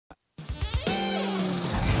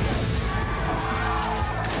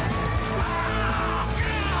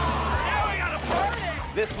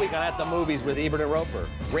This week on At the Movies with Ebert and Roeper,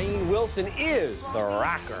 Rainn Wilson is the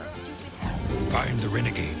rocker. Find the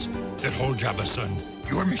renegades that hold Jabba's son.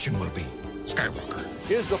 Your mission will be Skywalker.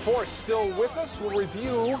 Is the Force still with us? We'll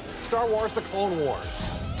review Star Wars: The Clone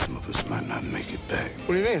Wars. Some of us might not make it back.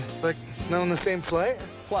 What do you mean? Like, not on the same flight?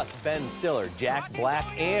 Plus, Ben Stiller, Jack Black,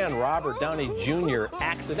 and Robert Downey Jr.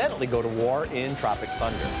 accidentally go to war in Tropic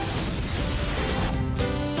Thunder.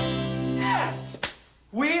 Yes!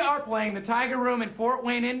 We are playing the Tiger Room in Fort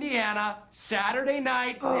Wayne, Indiana, Saturday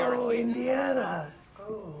night. Oh, Indiana.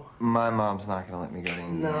 Oh. My mom's not going to let me go to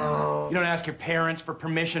Indiana. No. You don't ask your parents for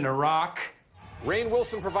permission to rock. Rainn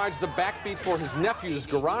Wilson provides the backbeat for his nephew's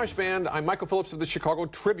garage band. I'm Michael Phillips of the Chicago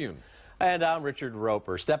Tribune. And I'm Richard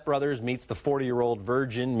Roeper. Step Brothers meets the 40-year-old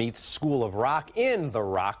virgin meets School of Rock in The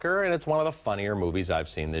Rocker, and it's one of the funnier movies I've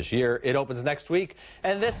seen this year. It opens next week,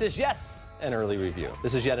 and this is, yes, an early review.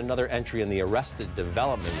 This is yet another entry in the Arrested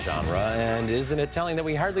Development genre, and isn't it telling that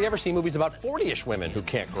we hardly ever see movies about 40-ish women who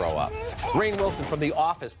can't grow up? Rainn Wilson from The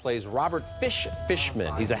Office plays Robert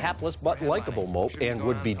Fishman. He's a hapless but likable mope and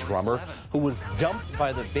would-be drummer who was dumped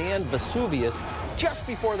by the band Vesuvius just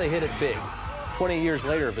before they hit it big. 20 years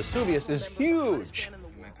later, Vesuvius is huge.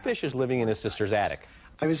 Fish is living in his sister's attic.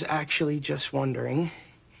 I was actually just wondering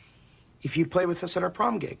if you'd play with us at our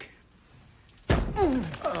prom gig.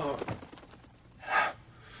 Oh.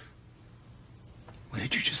 What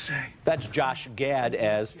did you just say? That's Josh Gad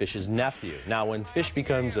as Fish's nephew. Now, when Fish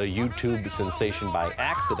becomes a YouTube sensation by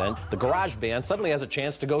accident, the garage band suddenly has a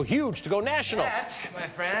chance to go huge, to go national. That, my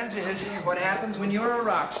friends, is what happens when you're a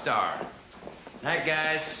rock star. Night,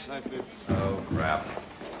 guys. Night, Fish. Oh, crap.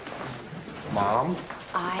 Mom?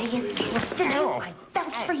 I trusted you. I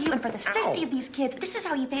vouched for you and for the safety of these kids. This is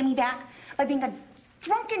how you pay me back, by being a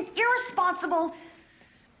drunken, irresponsible,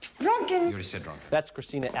 drunken... You already said drunken. That's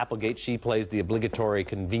Christina Applegate. She plays the obligatory,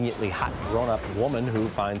 conveniently hot, grown-up woman who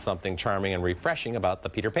finds something charming and refreshing about the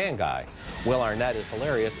Peter Pan guy. Will Arnett is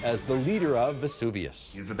hilarious as the leader of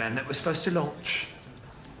Vesuvius. You're the band that was supposed to launch.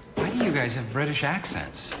 Why do you guys have British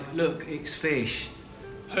accents? Look, it's Fish.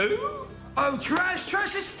 Who? Oh, trash!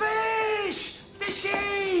 Trash is Fish!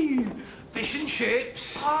 Fishy! Fish and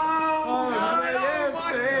chips. I'm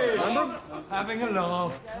having a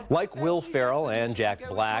laugh. Like Will Ferrell and Jack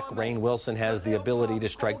Black, Rainn Wilson has the ability to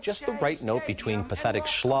strike just the right note between pathetic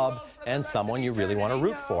schlub and someone you really want to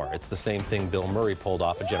root for. It's the same thing Bill Murray pulled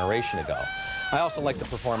off a generation ago. I also like the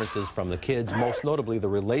performances from the kids, most notably the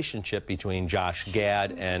relationship between Josh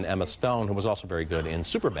Gad and Emma Stone, who was also very good in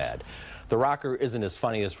Superbad. The Rocker isn't as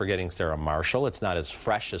funny as Forgetting Sarah Marshall. It's not as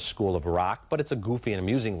fresh as School of Rock, but it's a goofy and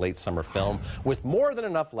amusing late summer film with more than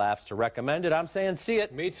enough laughs to recommend it. I'm saying see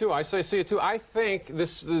it. Me too. I say see it too. I think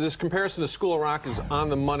this comparison to School of Rock is on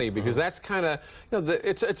the money because that's kind of, you know,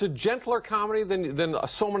 it's a gentler comedy than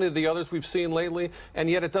so many of the others we've seen lately, and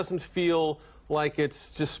yet it doesn't feel like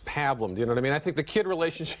it's just pablumed, you know what I mean? I think the kid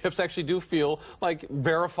relationships actually do feel like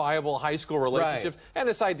verifiable high school relationships. Right. And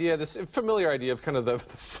this idea, this familiar idea of kind of the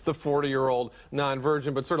 40-year-old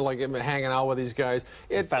non-virgin, but sort of like hanging out with these guys.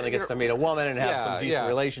 It finally gets to meet a woman and have some decent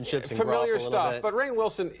relationships and familiar grow up a stuff. bit. But Rainn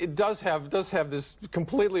Wilson, it does have this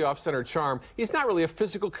completely off-center charm. He's not really a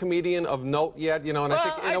physical comedian of note yet, you know, and I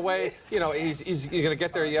think in a way, you know, he's going to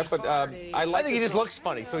get there yet, but I think he just looks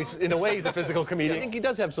funny, so he's, in a way, he's a physical comedian. I think he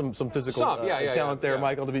does have some physical talent there,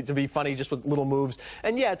 Michael, to be funny just with little moves.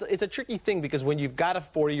 And yeah, it's a tricky thing because when you've got a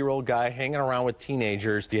 40-year-old guy hanging around with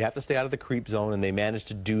teenagers, you have to stay out of the creep zone, and they manage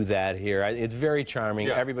to do that here. It's very charming.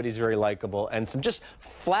 Yeah. Everybody's very likable, and some just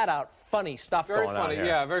flat-out funny stuff going on here.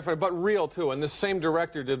 Yeah, very funny, but real too. And the same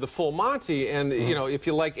director did The Full Monty, and you know, if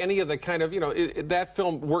you like any of the kind of, you know, that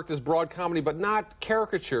film worked as broad comedy, but not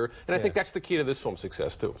caricature. And I think that's the key to this film's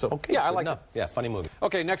success too. So yeah, I like it. Yeah, funny movie.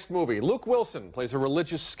 Okay, next movie. Luke Wilson plays a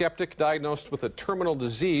religious skeptic diagnosed with a terminal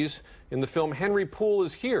disease. In the film, Henry Poole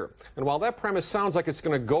is Here. And while that premise sounds like it's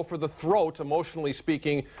going to go for the throat, emotionally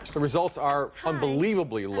speaking, the results are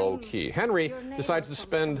unbelievably low-key. Henry decides to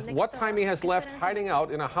spend what time he has left hiding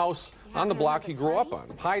out in a house on the block he grew up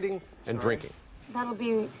on, hiding and drinking. That'll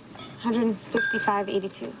be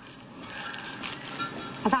 155.82.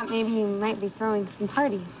 I thought maybe you might be throwing some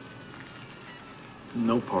parties.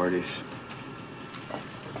 No parties.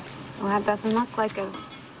 Well, that doesn't look like a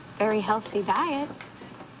very healthy diet.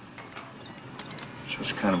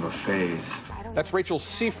 Just kind of a phase. That's Rachel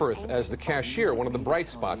Seaforth as the cashier, one of the bright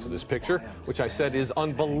spots of this picture, which I said is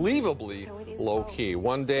unbelievably low-key.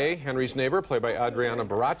 One day, Henry's neighbor, played by Adriana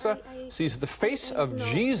Barraza, sees the face of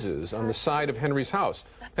Jesus on the side of Henry's house.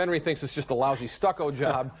 Henry thinks it's just a lousy stucco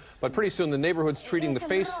job, but pretty soon the neighborhood's treating the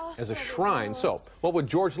face as a shrine. So, what would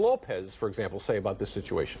George Lopez, for example, say about this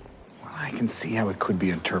situation? Well, I can see how it could be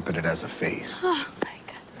interpreted as a face. Oh, my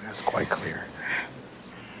God. That's quite clear.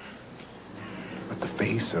 But the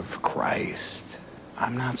face of Christ,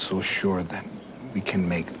 I'm not so sure that we can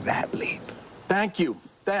make that leap. Thank you.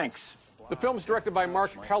 Thanks. The film's directed by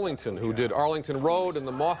Mark Pellington, who did Arlington Road and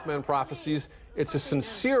the Mothman Prophecies. It's a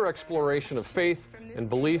sincere exploration of faith and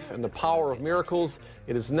belief and the power of miracles.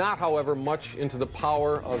 It is not, however, much into the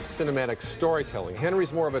power of cinematic storytelling.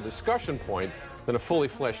 Henry's more of a discussion point than a fully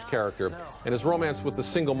fleshed character, and his romance with the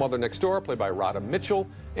single mother next door, played by Rhoda Mitchell,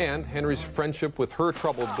 and Henry's friendship with her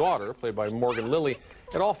troubled daughter, played by Morgan Lilly,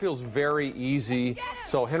 it all feels very easy.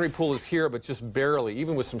 So Henry Poole is here, but just barely.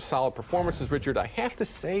 Even with some solid performances, Richard, I have to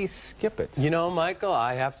say, skip it. You know, Michael,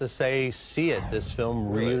 I have to say, see it. This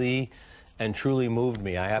film really and truly moved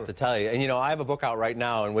me, I have to tell you. And, you know, I have a book out right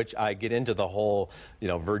now in which I get into the whole, you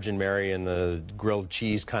know, Virgin Mary and the grilled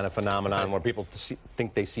cheese kind of phenomenon where people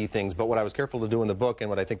think they see things. But what I was careful to do in the book, and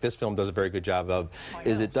what I think this film does a very good job of,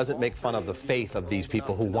 is it doesn't make fun of the faith of these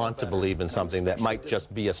people who want to believe in something that might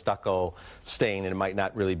just be a stucco stain and it might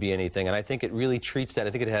not really be anything. And I think it really treats that. I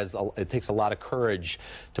think it takes a lot of courage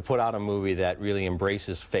to put out a movie that really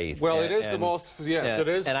embraces faith. Well, it is the most, yes, it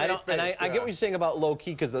is. And I get what you're saying about low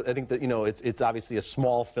key, because I think that, you know, it's obviously a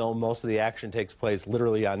small film. Most of the action takes place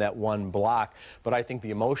literally on that one block, but I think the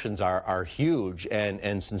emotions are huge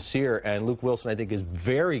and sincere, and Luke Wilson, I think, is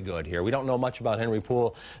very good here. We don't know much about Henry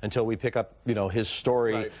Poole until we pick up, you know, his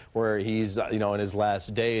story where he's, you know, in his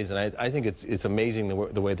last days, and I think it's amazing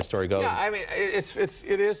the way the story goes. Yeah, I mean,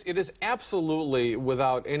 it is absolutely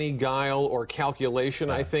without any guile or calculation,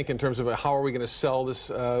 I think, in terms of how are we going to sell this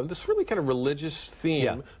this really kind of religious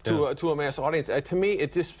theme to a mass audience. To me,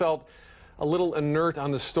 it just felt a little inert on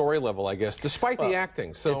the story level, I guess, despite the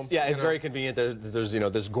acting. So it's very convenient. There's you know,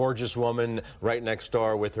 this gorgeous woman right next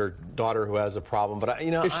door with her daughter who has a problem. But you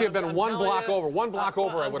know, if she had been one block over,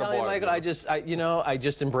 I would have bought Michael, it. I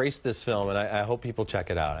just embraced this film, and I hope people check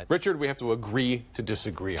it out. Richard, we have to agree to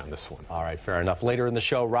disagree on this one. All right, fair enough. Later in the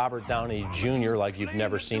show, Robert Downey Jr., like you've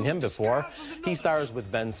never seen him before. He stars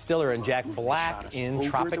with Ben Stiller and Jack Black in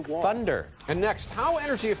Tropic Thunder. And next, how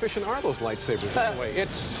energy efficient are those lightsabers anyway?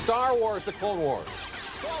 It's Star Wars: The Clone Wars.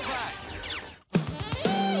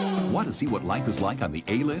 Want to see what life is like on the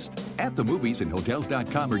A-list? At the Movies and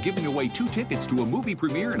Hotels.com are giving away 2 tickets to a movie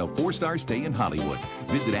premiere and a 4-star stay in Hollywood.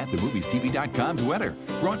 Visit atthemoviestv.com to enter.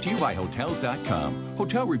 Brought to you by Hotels.com.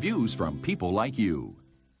 Hotel reviews from people like you.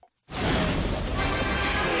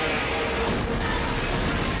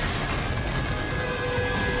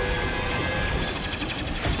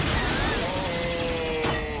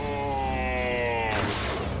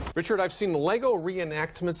 Richard, I've seen Lego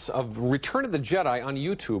reenactments of Return of the Jedi on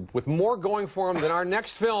YouTube with more going for them than our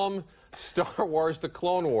next film, Star Wars: The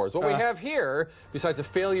Clone Wars. What we have here, besides a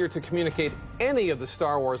failure to communicate any of the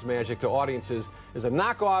Star Wars magic to audiences, is a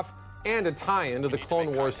knockoff and a tie-in to the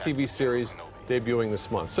Clone Wars TV series debuting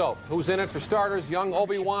this month. So, who's in it? For starters, young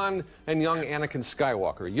Obi-Wan and young Anakin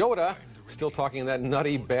Skywalker. Yoda, still talking in that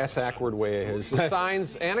nutty bass-ackward way of his,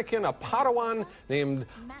 assigns Anakin a Padawan named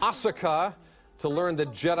Asuka to learn the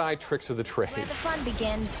Jedi tricks of the trade. Where the fun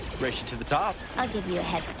begins. Race you to the top. I'll give you a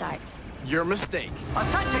head start. Your mistake.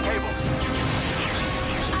 Attack the cables!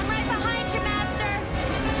 I'm right behind you, Master!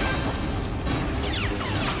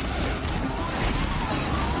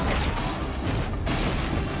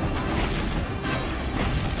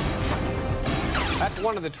 That's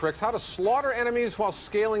one of the tricks, how to slaughter enemies while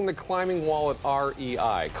scaling the climbing wall at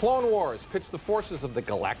REI. Clone Wars pits the forces of the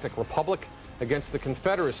Galactic Republic against the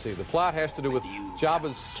Confederacy. The plot has to do with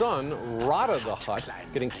Jabba's son, Rada the Hutt,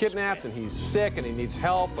 getting kidnapped, and he's sick and he needs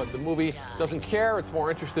help, but the movie doesn't care. It's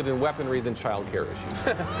more interested in weaponry than child care issues.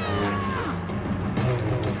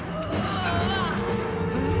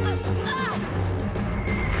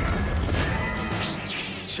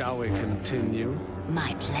 Shall we continue?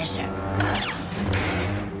 My pleasure.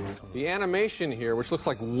 The animation here, which looks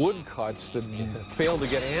like woodcuts that failed to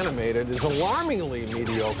get animated, is alarmingly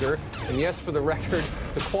mediocre. And yes, for the record,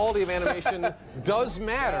 the quality of animation does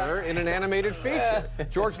matter in an animated feature.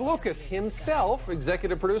 George Lucas himself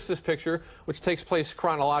executive produced this picture, which takes place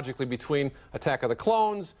chronologically between Attack of the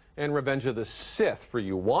Clones and Revenge of the Sith for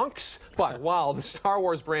you wonks. But while the Star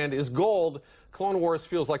Wars brand is gold, Clone Wars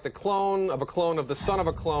feels like the clone of the son of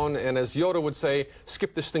a clone, and as Yoda would say,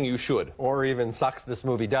 skip this thing, you should. Or even sucks, this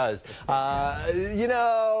movie does. You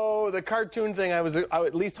know, the cartoon thing, I was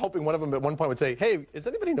at least hoping one of them at one point would say, hey, has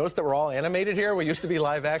anybody noticed that we're all animated here? We used to be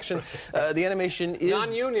live action. The animation is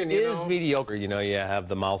non-union, is mediocre. You know, you have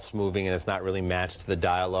the mouths moving and it's not really matched to the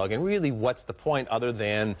dialogue. And really, what's the point other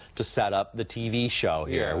than to set up the TV show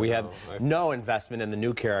here? Yeah, we have no investment in the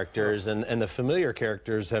new characters, and the familiar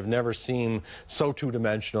characters have never seemed so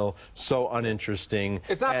two-dimensional, so uninteresting.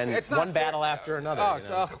 It's not. And it's not one battle after another. Oh, it's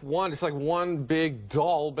it's like one big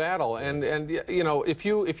dull battle. And you know, if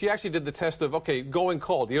you actually did the test of, okay, going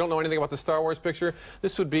cold, you don't know anything about the Star Wars picture,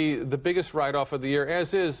 this would be the biggest write-off of the year.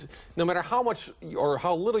 As is, no matter how much or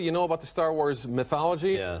how little you know about the Star Wars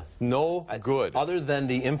mythology, no good. Other than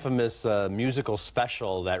the infamous musical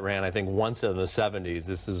special that ran, I think, once in the 70s,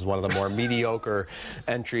 this is one of the more mediocre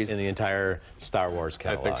entries in the entire Star Wars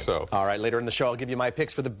catalog. I think so. All right, later in the show, I'll give you my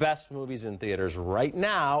picks for the best movies in theaters right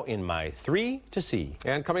now in my 3 to see.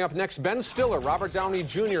 And coming up next, Ben Stiller, Robert Downey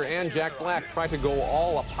Jr., and Jack Black try to go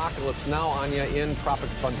all apocalypse now, Anya, in Tropic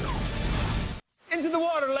Thunder. Into the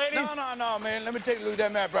water, ladies. No, man. Let me take a look at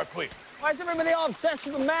that map right quick. Why is everybody all obsessed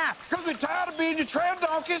with the map? Because we're tired of being your trail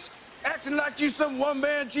donkeys, acting like you some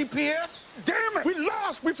one-man GPS. Damn it, we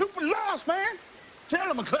lost. We super lost, man.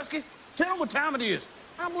 Tell them, McCluskey. Tell them what time it is.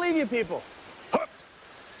 I don't believe you people.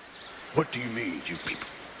 What do you mean, you people?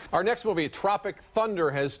 Our next movie, Tropic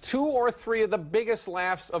Thunder, has 2 or 3 of the biggest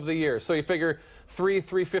laughs of the year. So you figure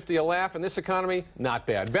 $350 a laugh in this economy, not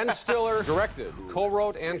bad. Ben Stiller directed,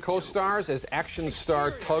 co-wrote, and co-stars as action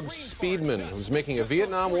star Tug Speedman, who's making a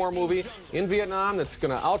Vietnam War movie in Vietnam that's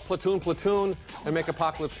going to out-platoon and make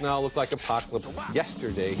Apocalypse Now look like Apocalypse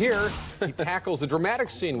Yesterday. Here, he tackles a dramatic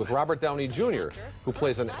scene with Robert Downey Jr., who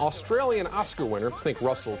plays an Australian Oscar winner, think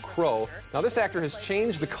Russell Crowe. Now, this actor has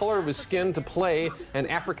changed the color of his skin to play an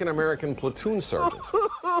African-American platoon sergeant.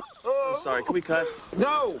 I'm sorry, can we cut?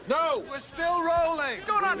 No, we're still rolling. What's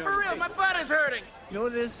going on for real? My butt is hurting. You know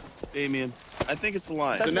what it is? Damien, I think it's the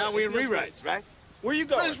line. So now we're in rewrites, right? Where you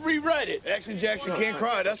going? Let's rewrite it. Action Jackson can't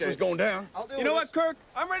cry. That's what's going down. You know what, Kirk?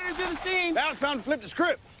 I'm ready to do the scene. Now it's time to flip the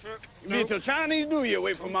script. You need until Chinese New Year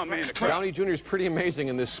wait for my man to cry. Downey Jr. is pretty amazing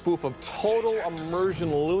in this spoof of total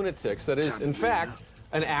immersion lunatics that is, in fact,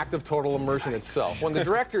 an act of total immersion itself. When the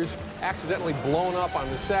director's accidentally blown up on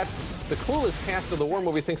the set, the clueless cast of the war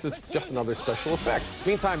movie thinks it's just another special effect.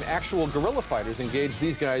 Meantime, actual guerrilla fighters engage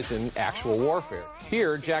these guys in actual warfare.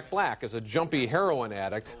 Here, Jack Black, as a jumpy heroin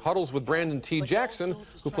addict, huddles with Brandon T. Jackson,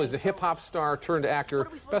 who plays a hip-hop star turned actor,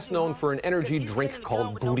 best known for an energy drink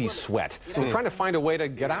called Booty Sweat. We're trying to find a way to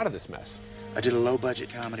get out of this mess. I did a low-budget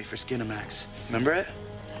comedy for Skinamax. Remember it?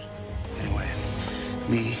 Anyway,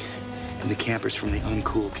 me and the campers from the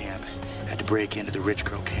uncool camp had to break into the rich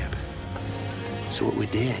girl camp. So what we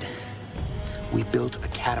did, we built a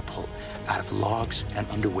catapult out of logs and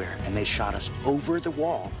underwear, and they shot us over the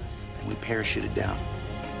wall, and we parachuted down.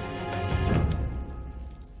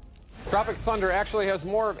 Tropic Thunder actually has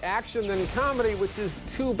more of action than comedy, which is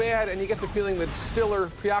too bad, and you get the feeling that Stiller,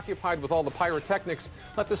 preoccupied with all the pyrotechnics,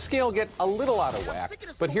 let the scale get a little out of whack.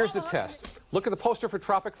 But here's the test. Look at the poster for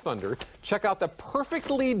Tropic Thunder. Check out the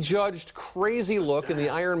perfectly judged, crazy look in the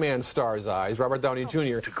Iron Man star's eyes, Robert Downey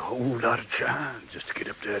Jr. Took a whole lot of time just to get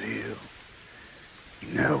up that hill.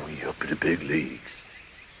 Now we up in the big leagues.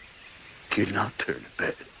 Kid not turning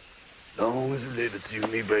bad. Long as it live, it's you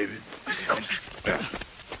and me, baby.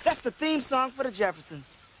 That's the theme song for the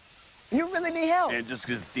Jeffersons. You really need help. And just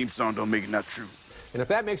because the theme song don't make it not true. And if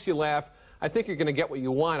that makes you laugh, I think you're going to get what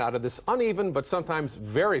you want out of this uneven but sometimes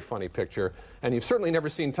very funny picture. And you've certainly never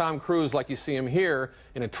seen Tom Cruise like you see him here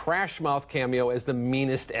in a trash mouth cameo as the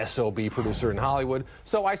meanest SOB producer in Hollywood.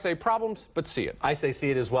 So I say problems, but see it. I say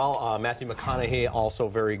see it as well. Matthew McConaughey also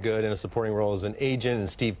very good in a supporting role as an agent, and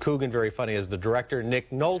Steve Coogan very funny as the director.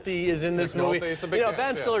 Nick Nolte is in this movie. It's a big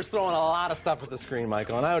Ben Stiller's throwing a lot of stuff at the screen,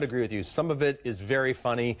 Michael, and I would agree with you. Some of it is very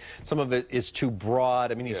funny. Some of it is too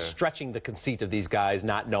broad. I mean, he's stretching the conceit of these guys,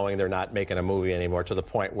 not knowing they're not making a movie anymore, to the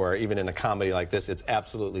point where even in a comedy like this, it's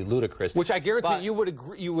absolutely ludicrous. Which I guarantee you would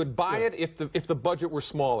agree, you would buy it if the budget were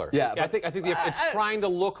smaller. Yeah, I think it's trying to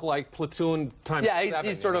look like Platoon times 7.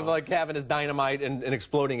 He's sort of like having his dynamite and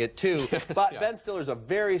exploding it too. Yes, but Ben Stiller's a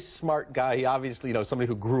very smart guy. He obviously, somebody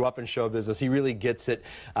who grew up in show business. He really gets it.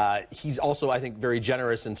 He's also, I think, very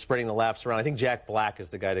generous in spreading the laughs around. I think Jack Black is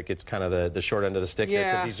the guy that gets kind of the short end of the stick here,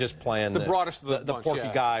 because he's just playing the broadest of the bunch, porky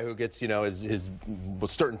guy who gets, his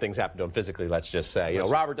certain things happen to him physically. Let's just say,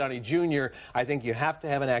 Robert Downey Jr. I think you have to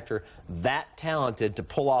have an actor that talented to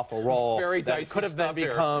pull off a role that could have then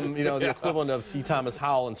become, the equivalent of C. Thomas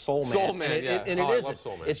Howell in Soul Man. Soul Man, and it isn't.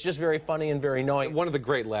 It's just very funny and very knowing. One of the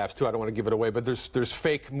great laughs too. I don't want to give it away, but there's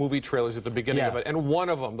fake movie trailers at the beginning of it, and one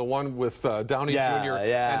of them, the one with Downey Jr.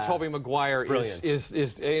 and Tobey Maguire,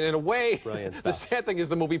 is in a way. The sad thing is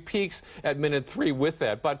the movie peaks at minute 3 with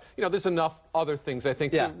that, but there's enough other things I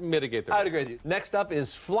think to mitigate that. I would agree with you. Next up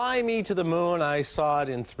is Fly Me to the Moon. I saw it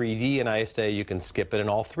in 3D, and I say you can skip it in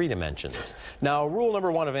all 3 dimensions. Now, rule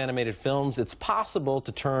number 1 of animated films: it's possible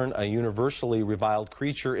to turn a universally reviled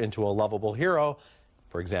creature into a lovable hero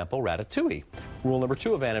For example, Ratatouille. Rule number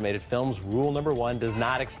 2 of animated films, rule number 1 does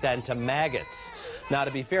not extend to maggots. Now,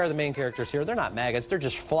 to be fair, the main characters here, they're not maggots, they're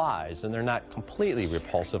just flies, and they're not completely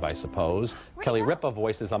repulsive, I suppose. Kelly Ripa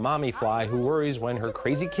voices a mommy fly who worries when her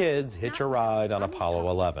crazy kids hitch a ride on Apollo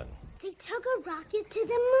 11. They took a rocket to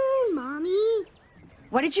the moon, Mommy.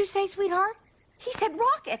 What did you say, sweetheart? He said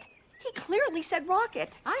rocket. He clearly said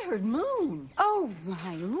rocket. I heard moon. Oh,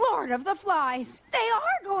 my Lord of the Flies. They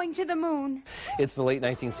are going to the moon. It's the late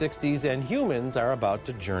 1960s, and humans are about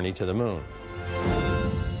to journey to the moon.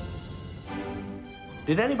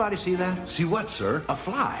 Did anybody see that? See what, sir? A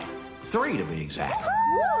fly. 3 to be exact.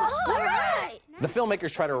 All right. The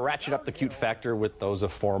filmmakers try to ratchet up the cute factor with those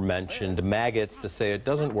aforementioned maggots. To say it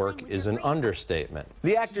doesn't work is an understatement.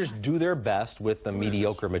 The actors do their best with the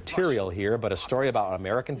mediocre material here, but a story about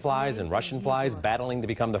American flies and Russian flies battling to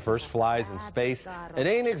become the first flies in space, it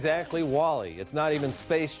ain't exactly WALL-E. It's not even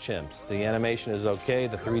Space Chimps. The animation is okay,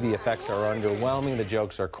 the 3D effects are underwhelming, the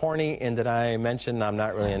jokes are corny, and did I mention I'm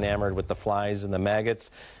not really enamored with the flies and the maggots?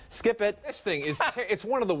 Skip it. This thing is, it's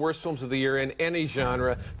one of the worst films of the year in any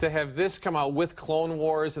genre. To have this come out with Clone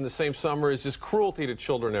Wars in the same summer is just cruelty to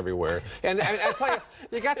children everywhere. And I tell you,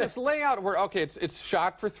 you got this layout where, okay, it's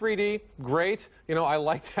shot for 3D, great. You know, I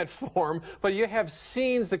like that form. But you have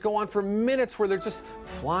scenes that go on for minutes where they're just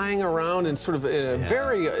flying around and sort of in a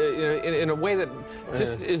very, in a way that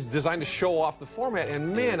just is designed to show off the format.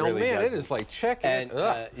 And man, it really it doesn't. is like checking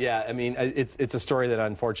it. Yeah, I mean, it's a story that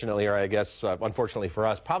unfortunately, or I guess unfortunately for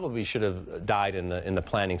us, probably should have died in the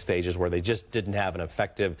planning stages, where they just didn't have an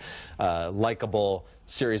effective, likable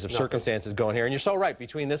series of circumstances going here. And you're so right.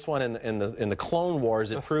 Between this one and the Clone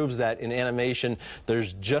Wars, it proves that in animation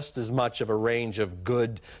there's just as much of a range of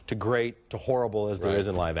good to great to horrible as there is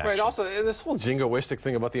in live action. Right. Also, and this whole jingoistic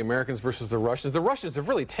thing about the Americans versus the Russians have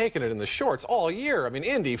really taken it in the shorts all year. I mean,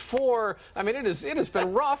 Indy 4. I mean, it has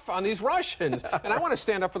been rough on these Russians, and I want to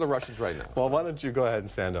stand up for the Russians right now. Well, why don't you go ahead and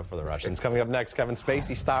stand up for the Russians? Coming up next, Kevin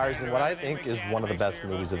Spacey stars in what I think is one of the best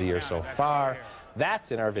movies of the year so far.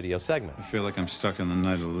 That's in our video segment. I feel like I'm stuck in the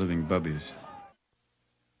night of the living bubbies.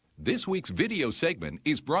 This week's video segment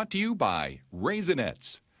is brought to you by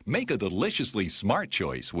Raisinets. Make a deliciously smart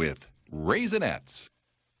choice with Raisinets.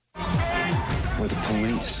 We're the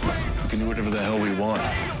police. We can do whatever the hell we want.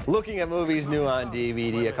 Looking at movies new on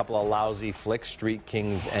DVD, a couple of lousy flicks, Street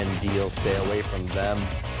Kings and Deal, stay away from them.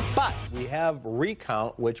 But we have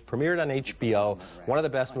Recount, which premiered on HBO, one of the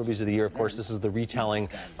best movies of the year. Of course, this is the retelling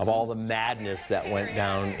of all the madness that went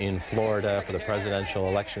down in Florida for the presidential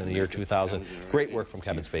election in the year 2000. Great work from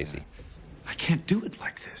Kevin Spacey. I can't do it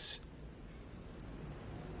like this.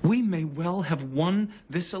 We may well have won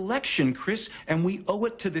this election, Chris, and we owe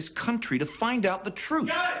it to this country to find out the truth.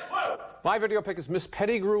 Guys, whoa! My video pick is Miss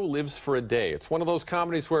Pettigrew Lives for a Day. It's one of those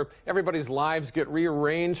comedies where everybody's lives get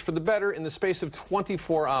rearranged for the better in the space of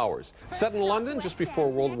 24 hours. Set in London just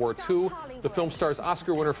before World War II, the film stars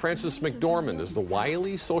Oscar winner Frances McDormand as the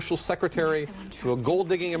wily social secretary to a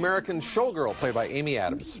gold-digging American showgirl played by Amy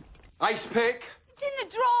Adams. Ice pick. It's in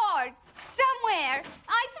the drawer. Somewhere.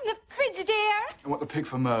 Ice in the Frigidaire. I want the pig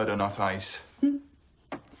for murder, not ice.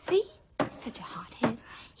 See? Such a hothead.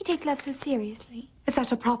 He takes love so seriously. Is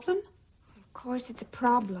that a problem? Of course it's a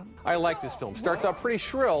problem. I like this film. Starts out pretty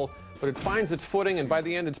shrill, but it finds its footing, and by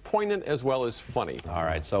the end it's poignant as well as funny. All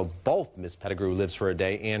right, so both Miss Pettigrew Lives for a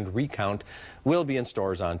Day and Recount will be in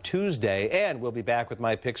stores on Tuesday, and we'll be back with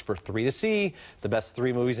my picks for 3 to see, the best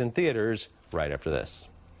 3 movies in theaters, right after this.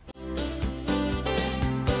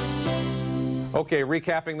 Okay,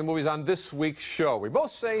 recapping the movies on this week's show. We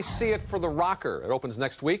both say see it for The Rocker. It opens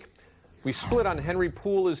next week. We split on Henry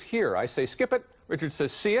Poole is Here. I say skip it. Richard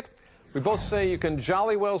says see it. We both say you can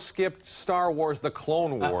jolly well skip Star Wars The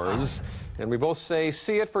Clone Wars. And we both say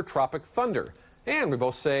see it for Tropic Thunder. And we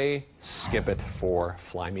both say skip it for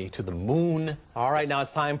Fly Me to the Moon. All right, now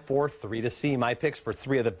it's time for 3 to see. My picks for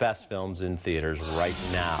 3 of the best films in theaters right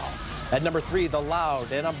now. At number 3, the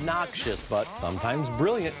loud and obnoxious, but sometimes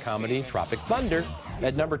brilliant comedy, Tropic Thunder.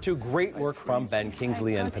 At number 2, great work from Ben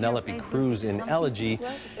Kingsley and Penelope Cruz in Elegy.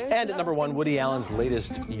 And at number 1, Woody Allen's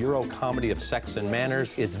latest Euro comedy of sex and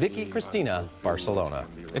manners, it's Vicky Cristina, Barcelona.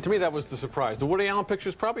 And to me, that was the surprise. The Woody Allen picture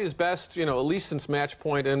is probably his best, at least since Match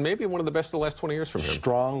Point, and maybe one of the best of the last 20 years from him.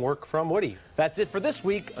 Strong work from Woody. That's it for this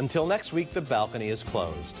week. Until next week, the balcony is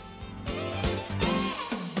closed.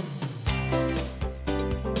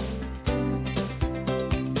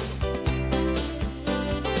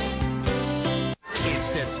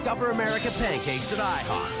 Discover America pancakes at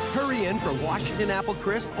IHOP. Hurry in for Washington Apple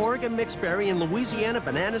Crisp, Oregon Mixed Berry, and Louisiana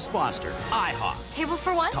Bananas Foster. IHOP. Table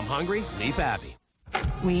for one? Come hungry, leave happy.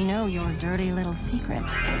 We know your dirty little secret,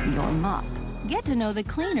 your muck. Get to know the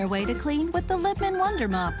cleaner way to clean with the Libman Wonder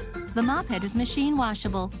Mop. The mop head is machine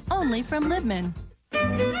washable, only from Libman.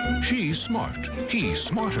 She's smart. He's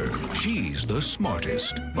smarter. She's the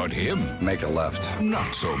smartest. But him? Make a left.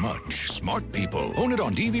 Not so much. Smart people. Own it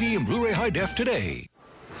on DVD and Blu-ray high def today.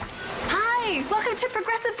 Hi, welcome to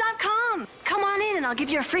Progressive.com. Come on in and I'll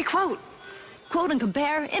give you a free quote. Quote and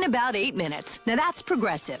compare in about 8 minutes. Now that's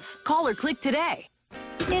Progressive. Call or click today.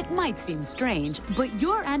 It might seem strange, but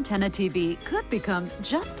your antenna TV could become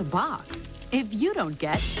just a box if you don't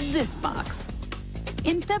get this box.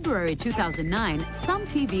 In February 2009, some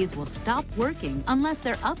TVs will stop working unless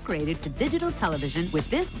they're upgraded to digital television with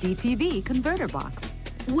this DTV converter box.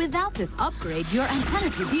 Without this upgrade, your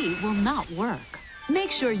antenna TV will not work.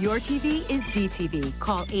 Make sure your TV is DTV.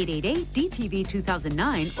 Call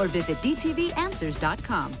 888-DTV-2009 or visit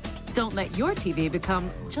dtvanswers.com. Don't let your TV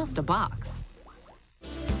become just a box.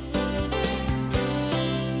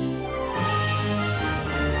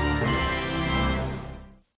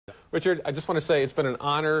 Richard, I just want to say it's been an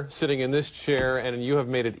honor sitting in this chair, and you have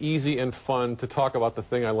made it easy and fun to talk about the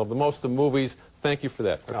thing I love the most, the movies. Thank you for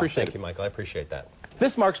that. I appreciate it. Thank you, Michael. I appreciate that.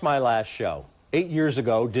 This marks my last show. 8 years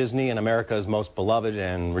ago, Disney and America's most beloved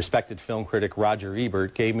and respected film critic Roger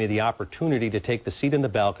Ebert gave me the opportunity to take the seat in the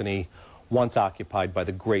balcony once occupied by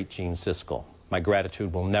the great Gene Siskel. My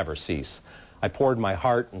gratitude will never cease. I poured my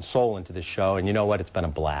heart and soul into this show, and you know what? It's been a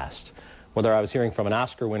blast. Whether I was hearing from an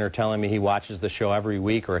Oscar winner telling me he watches the show every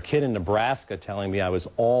week or a kid in Nebraska telling me I was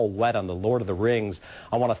all wet on the Lord of the Rings,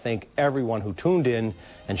 I want to thank everyone who tuned in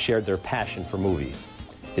and shared their passion for movies.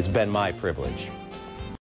 It's been my privilege.